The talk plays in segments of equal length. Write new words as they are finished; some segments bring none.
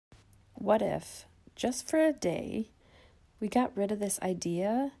what if, just for a day, we got rid of this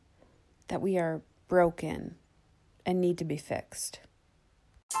idea that we are broken and need to be fixed?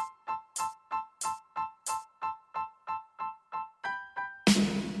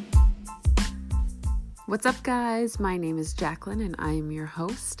 What's up, guys? My name is Jacqueline and I am your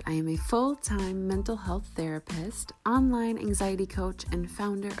host. I am a full-time mental health therapist, online anxiety coach, and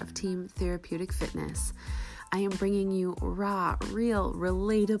founder of Team Therapeutic Fitness. I am bringing you raw, real,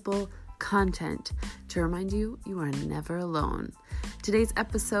 relatable content to remind you you are never alone. Today's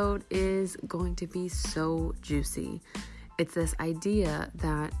episode is going to be so juicy. It's this idea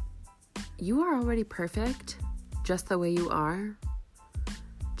that you are already perfect just the way you are.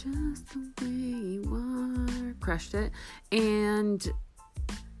 Just the way you are. Crushed it. And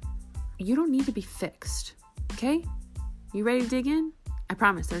you don't need to be fixed. Okay? You ready to dig in? I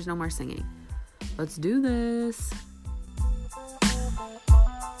promise there's no more singing. Let's do this.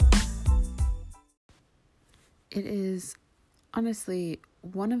 It is honestly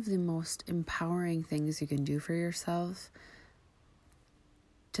one of the most empowering things you can do for yourself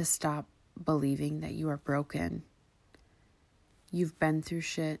to stop believing that you are broken. You've been through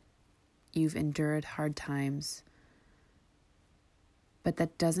shit. You've endured hard times. But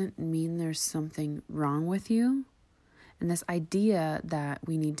that doesn't mean there's something wrong with you. And this idea that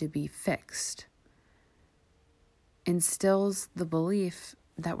we need to be fixed instills the belief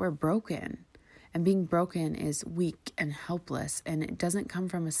that we're broken. And being broken is weak and helpless. And it doesn't come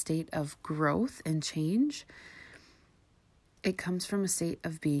from a state of growth and change. It comes from a state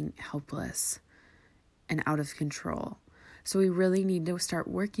of being helpless and out of control. So we really need to start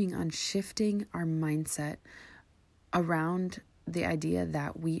working on shifting our mindset around the idea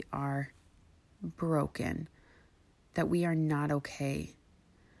that we are broken, that we are not okay.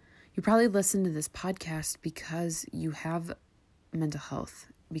 You probably listen to this podcast because you have mental health,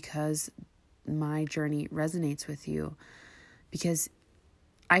 because my journey resonates with you, because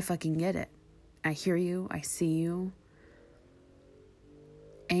I fucking get it. I hear you, I see you.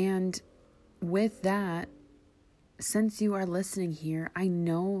 And with that, since you are listening here, I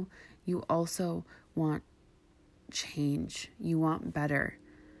know you also want change. You want better.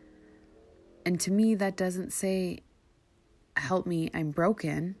 And to me, that doesn't say, help me, I'm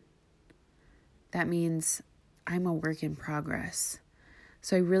broken. That means I'm a work in progress.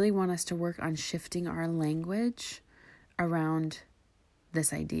 So I really want us to work on shifting our language around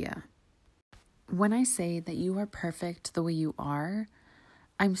this idea. When I say that you are perfect the way you are,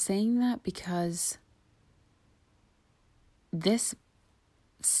 I'm saying that because this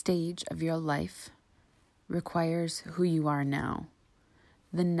stage of your life requires who you are now.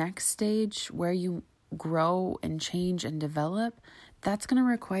 The next stage where you grow and change and develop, that's going to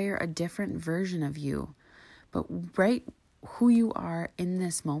require a different version of you. But right who you are in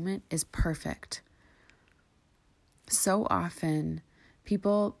this moment is perfect. So often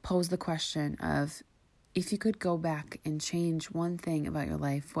people pose the question of, if you could go back and change one thing about your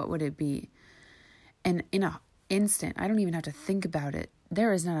life, what would it be? And in an instant, I don't even have to think about it.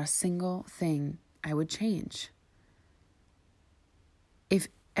 There is not a single thing I would change. If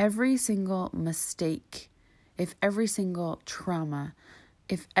every single mistake, if every single trauma,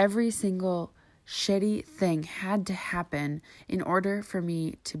 if every single shitty thing had to happen in order for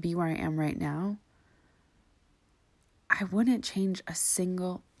me to be where I am right now, I wouldn't change a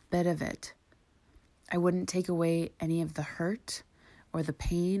single bit of it. I wouldn't take away any of the hurt or the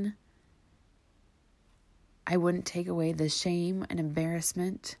pain. I wouldn't take away the shame and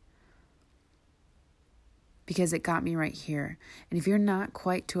embarrassment because it got me right here. And if you're not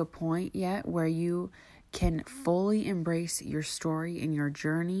quite to a point yet where you can fully embrace your story and your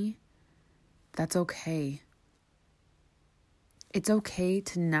journey, that's okay. It's okay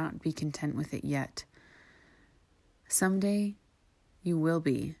to not be content with it yet. Someday you will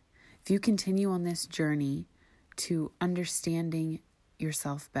be. If you continue on this journey to understanding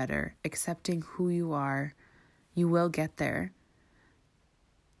yourself better, accepting who you are, you will get there.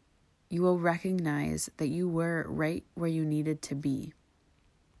 You will recognize that you were right where you needed to be.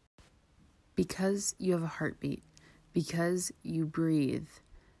 Because you have a heartbeat, because you breathe,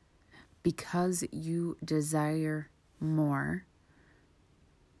 because you desire more,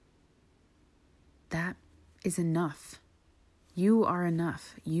 that is enough. You are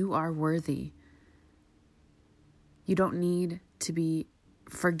enough. You are worthy. You don't need to be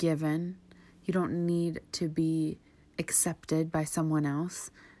forgiven. You don't need to be accepted by someone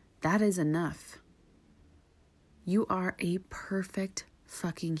else. That is enough. You are a perfect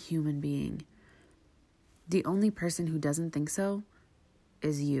fucking human being. The only person who doesn't think so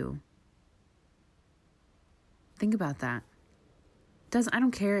is you. Think about that. I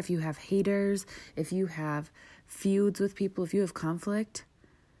don't care if you have haters, if you have feuds with people, if you have conflict.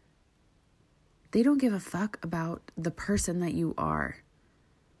 They don't give a fuck about the person that you are.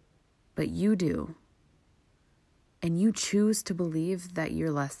 But you do. And you choose to believe that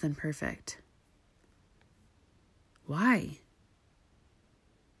you're less than perfect. Why?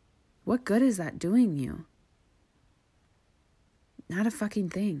 What good is that doing you? Not a fucking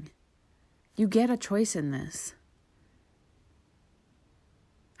thing. You get a choice in this.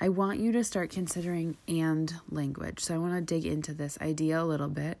 I want you to start considering and language. So I want to dig into this idea a little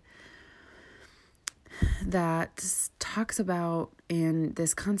bit that talks about in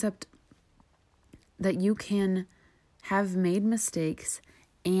this concept that you can have made mistakes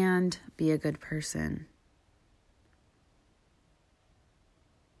and be a good person.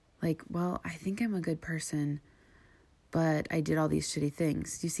 Like, well, I think I'm a good person, but I did all these shitty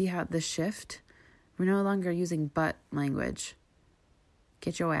things. You see how the shift? We're no longer using but language.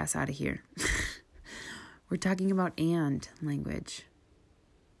 Get your ass out of here. We're talking about and language.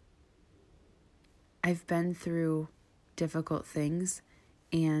 I've been through difficult things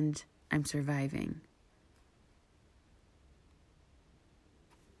and I'm surviving.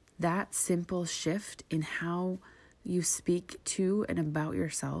 That simple shift in how you speak to and about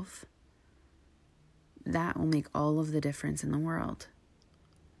yourself, that will make all of the difference in the world.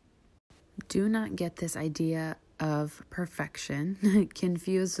 Do not get this idea of perfection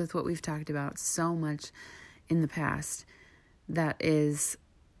confused with what we've talked about so much in the past, that is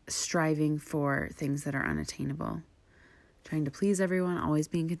striving for things that are unattainable. Trying to please everyone, always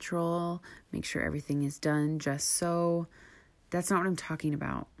be in control, make sure everything is done just so. That's not what I'm talking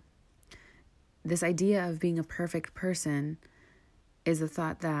about. This idea of being a perfect person is the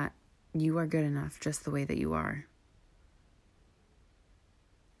thought that you are good enough just the way that you are.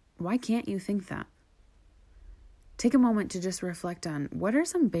 Why can't you think that? Take a moment to just reflect on what are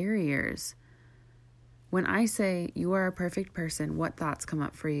some barriers. When I say you are a perfect person, what thoughts come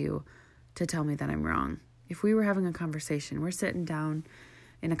up for you to tell me that I'm wrong? If we were having a conversation, we're sitting down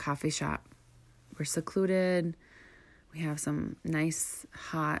in a coffee shop, we're secluded, we have some nice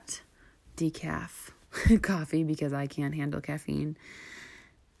hot decaf coffee because I can't handle caffeine,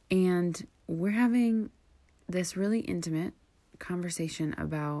 and we're having this really intimate conversation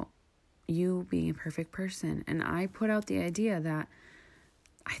about you being a perfect person, and I put out the idea that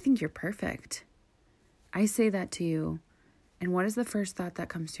I think you're perfect. I say that to you, and what is the first thought that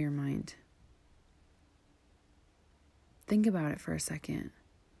comes to your mind? Think about it for a second.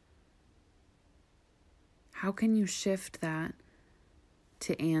 How can you shift that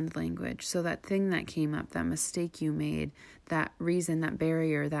to and language? So that thing that came up, that mistake you made, that reason, that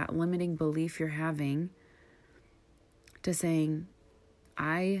barrier, that limiting belief you're having, to saying,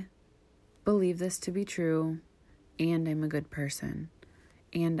 I believe this to be true, and I'm a good person,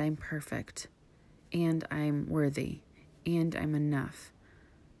 and I'm perfect, and I'm worthy, and I'm enough.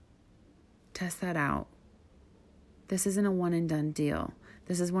 Test that out. This isn't a one and done deal.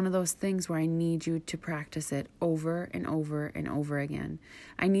 This is one of those things where I need you to practice it over and over and over again.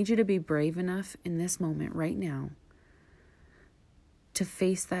 I need you to be brave enough in this moment right now to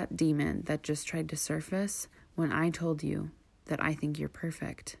face that demon that just tried to surface when I told you that I think you're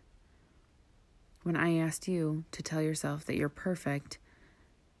perfect. When I asked you to tell yourself that you're perfect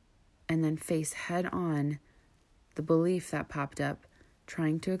and then face head on the belief that popped up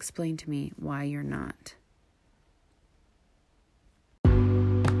trying to explain to me why you're not.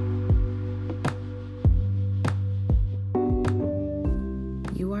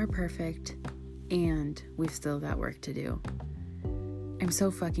 You are perfect, and we've still got work to do. I'm so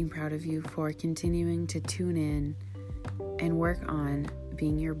fucking proud of you for continuing to tune in and work on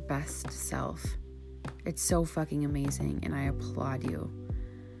being your best self. It's so fucking amazing, and I applaud you.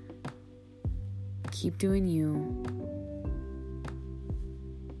 Keep doing you.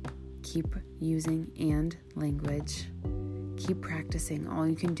 Keep using and language. Keep practicing. All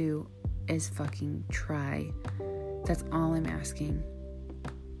you can do is fucking try. That's all I'm asking.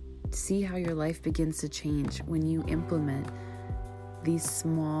 See how your life begins to change when you implement these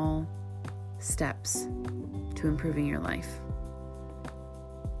small steps to improving your life.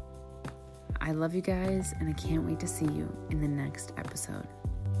 I love you guys, and I can't wait to see you in the next episode.